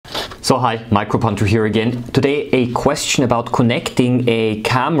So hi, Microbehunter here again. Today a question about connecting a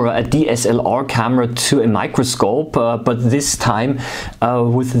camera, a DSLR camera, to a microscope, but this time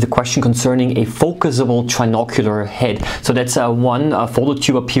with the question concerning a focusable trinocular head. So that's one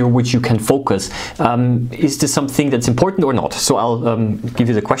phototube up here which you can focus. Is this something that's important or not? So I'll give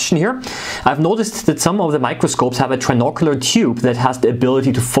you the question here. I've noticed that some of the microscopes have a trinocular tube that has the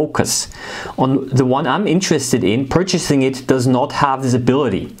ability to focus. On the one I'm interested in, purchasing it does not have this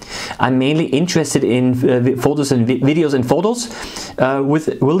ability. I'm mainly interested in photos and videos and photos.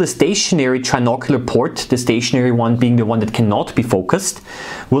 Will the stationary trinocular port, the stationary one being the one that cannot be focused,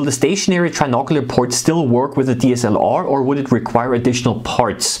 will the stationary trinocular port still work with the DSLR, or would it require additional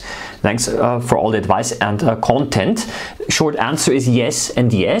parts? Thanks for all the advice and content. Short answer is yes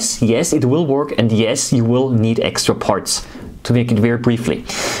and yes. Yes, it will work, and yes, you will need extra parts. To make it very briefly,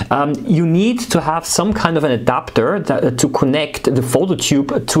 you need to have some kind of an adapter to connect the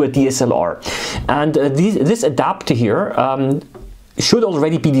phototube to a DSLR, and this adapter here should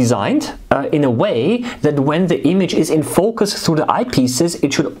already be designed in a way that when the image is in focus through the eyepieces,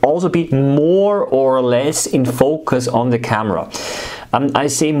 it should also be more or less in focus on the camera. I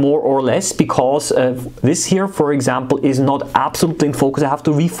say more or less because this here, for example, is not absolutely in focus. I have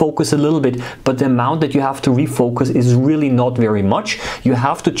to refocus a little bit, but the amount that you have to refocus is really not very much. You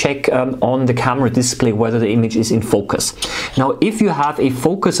have to check on the camera display whether the image is in focus. Now, if you have a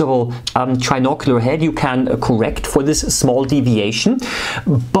focusable trinocular head, you can correct for this small deviation,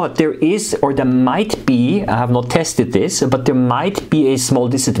 but there is, or there might be, I have not tested this, but there might be a small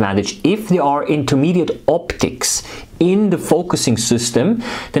disadvantage. If there are intermediate optics in the focusing system,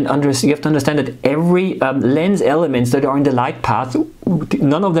 then you have to understand that every lens elements that are in the light path,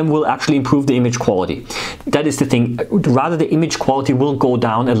 none of them will actually improve the image quality. That is the thing. Rather, the image quality will go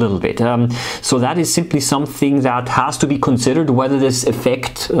down a little bit. So that is simply something that has to be considered. Whether this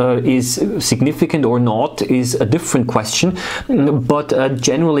effect is significant or not is a different question. But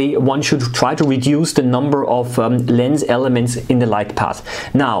generally, one should try to reduce the number of lens elements in the light path.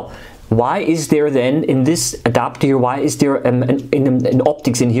 Now, why is there then in this adapter here, why is there an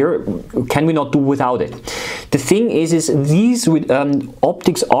optics in here? Can we not do without it? The thing is these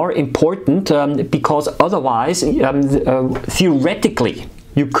optics are important because otherwise, theoretically,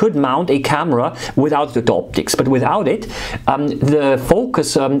 you could mount a camera without the optics, but without it, the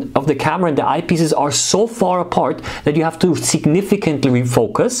focus of the camera and the eyepieces are so far apart that you have to significantly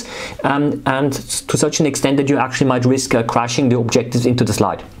refocus, and to such an extent that you actually might risk crashing the objectives into the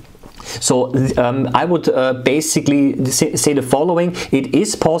slide. So I would basically say the following. It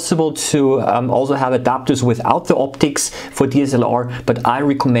is possible to also have adapters without the optics for DSLR, but I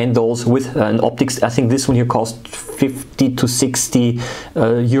recommend those with an optics. I think this one here cost 50 to 60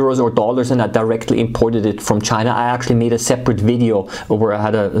 euros or dollars, and I directly imported it from China. I actually made a separate video where I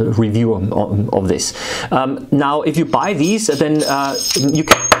had a review of this. Now, if you buy these, then you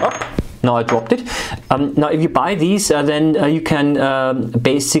can... Oh. Now I dropped it. Now if you buy these, then you can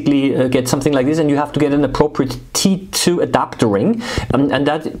basically get something like this, and you have to get an appropriate T2 adapter ring, and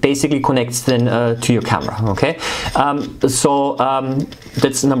that basically connects then to your camera. Okay, so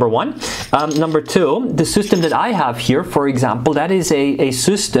that's number one. Number two, the system that I have here, for example, that is a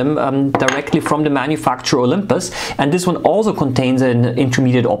system directly from the manufacturer Olympus, and this one also contains an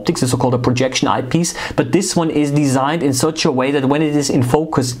intermediate optics, the so-called a projection eyepiece, but this one is designed in such a way that when it is in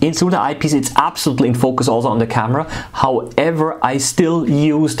focus through the eyepiece, it's absolutely in focus also on the camera. However, I still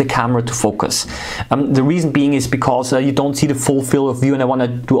use the camera to focus. The reason being is because you don't see the full field of view, and I want to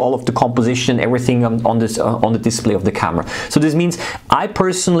do all of the composition, everything on the display of the camera. So this means I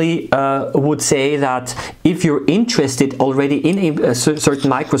personally would say that if you're interested already in a certain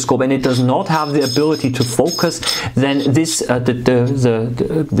microscope and it does not have the ability to focus, then this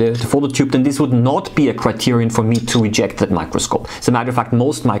the phototube, then this would not be a criterion for me to reject that microscope. As a matter of fact,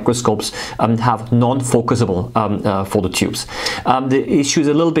 most microscopes have non-focusable phototubes. The issue is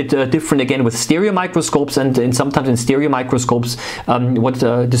a little bit different again with stereo microscopes, and sometimes in stereo microscopes what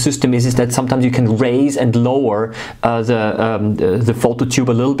the system is that sometimes you can raise and lower the phototube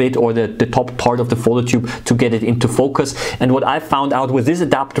a little bit, or the top part of the phototube, to get it into focus. And what I found out with this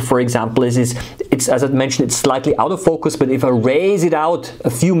adapter, for example, is it's, as I mentioned, it's slightly out of focus, but if I raise it out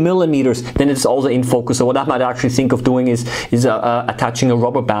a few millimeters, then it's also in focus. So what I might actually think of doing is attaching a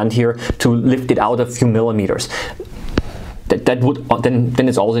rubber band here to lift it out a few millimeters. then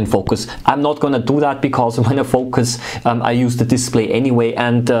it's always in focus. I'm not gonna do that because when I focus, I use the display anyway,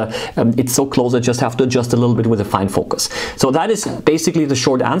 and it's so close I just have to adjust a little bit with a fine focus. So that is basically the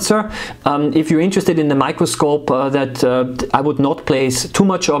short answer. If you're interested in the microscope, I would not place too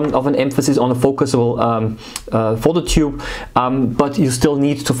much of an emphasis on a focusable phototube, but you still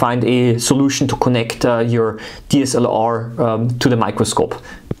need to find a solution to connect your DSLR to the microscope.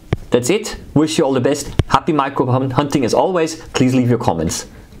 That's it. Wish you all the best. Happy micro hunting as always. Please leave your comments.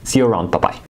 See you around. Bye-bye.